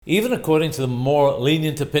Even according to the more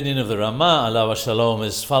lenient opinion of the Rama, alav shalom,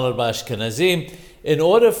 is followed by Ashkenazim, in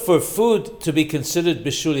order for food to be considered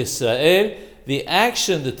Bishul Yisrael, the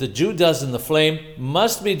action that the Jew does in the flame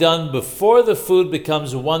must be done before the food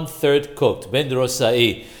becomes 1/3 cooked, ben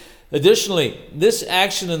drosai. Additionally, this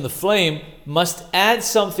action in the flame must add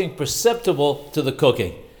something perceptible to the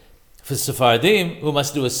cooking. For Sephardim, who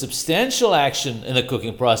must do a substantial action in the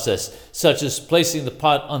cooking process, such as placing the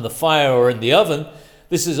pot on the fire or in the oven,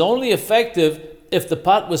 this is only effective if the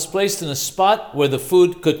pot was placed in a spot where the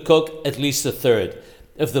food could cook at least 1/3.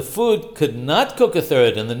 If the food could not cook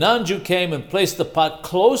 1/3 and the non-Jew came and placed the pot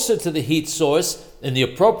closer to the heat source in the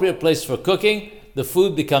appropriate place for cooking, the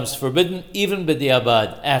food becomes forbidden even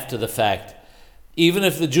b'di'abad, after the fact. Even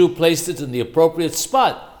if the Jew placed it in the appropriate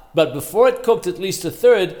spot, but before it cooked at least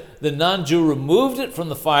 1/3, the non-Jew removed it from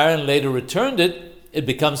the fire and later returned it, it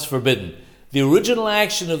becomes forbidden. The original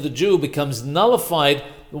action of the Jew becomes nullified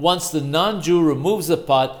once the non-Jew removes the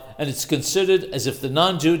pot, and it's considered as if the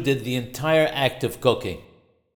non-Jew did the entire act of cooking.